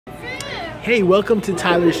Hey, welcome to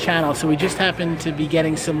Tyler's channel. So we just happened to be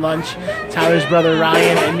getting some lunch, Tyler's brother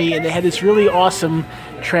Ryan and me, and they had this really awesome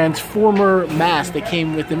Transformer mask that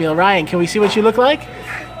came with the meal. Ryan, can we see what you look like?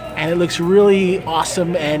 And it looks really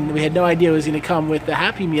awesome, and we had no idea it was going to come with the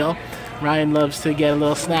Happy Meal. Ryan loves to get a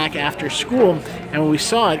little snack after school, and when we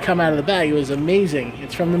saw it come out of the bag, it was amazing.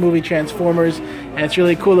 It's from the movie Transformers, and it's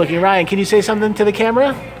really cool looking. Ryan, can you say something to the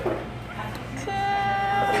camera?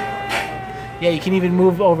 Yeah, you can even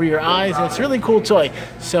move over your eyes, and it's a really cool toy.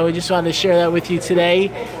 So we just wanted to share that with you today.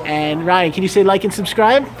 And Ryan, can you say like and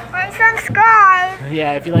subscribe? And subscribe!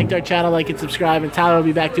 Yeah, if you liked our channel, like and subscribe, and Tyler will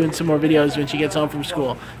be back doing some more videos when she gets home from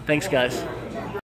school. Thanks, guys.